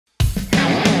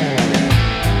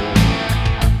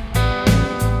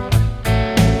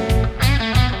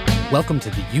Welcome to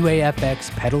the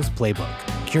UAFX Pedals Playbook,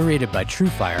 curated by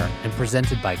TrueFire and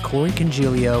presented by Corey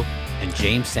Congilio and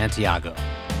James Santiago.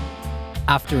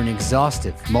 After an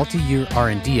exhaustive, multi-year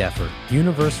R&D effort,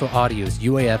 Universal Audio's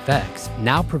UAFX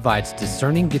now provides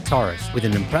discerning guitarists with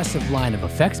an impressive line of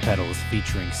effects pedals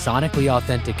featuring sonically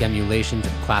authentic emulations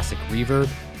of classic reverb,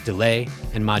 delay,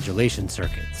 and modulation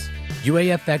circuits.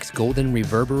 UAFX Golden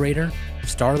Reverberator,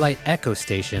 Starlight Echo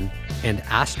Station, and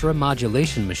Astra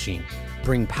Modulation Machine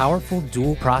bring powerful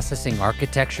dual processing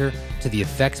architecture to the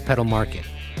effects pedal market,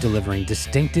 delivering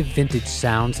distinctive vintage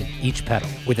sounds in each pedal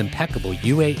with impeccable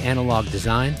UA analog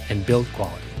design and build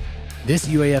quality. This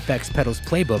UAFX Pedals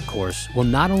Playbook course will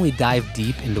not only dive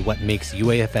deep into what makes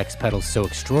UAFX pedals so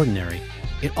extraordinary,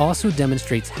 it also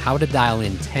demonstrates how to dial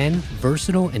in 10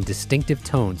 versatile and distinctive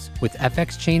tones with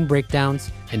FX chain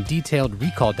breakdowns and detailed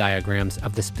recall diagrams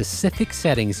of the specific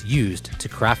settings used to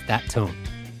craft that tone.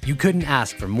 You couldn't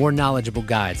ask for more knowledgeable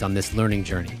guides on this learning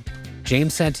journey.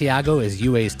 James Santiago is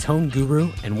UA's tone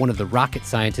guru and one of the rocket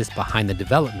scientists behind the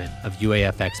development of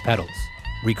UAFX pedals.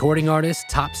 Recording artist,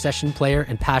 top session player,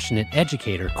 and passionate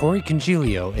educator Corey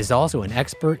Congilio is also an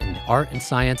expert in the art and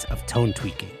science of tone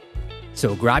tweaking.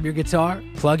 So grab your guitar,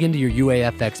 plug into your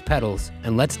UAFX pedals,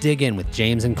 and let's dig in with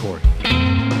James and Corey.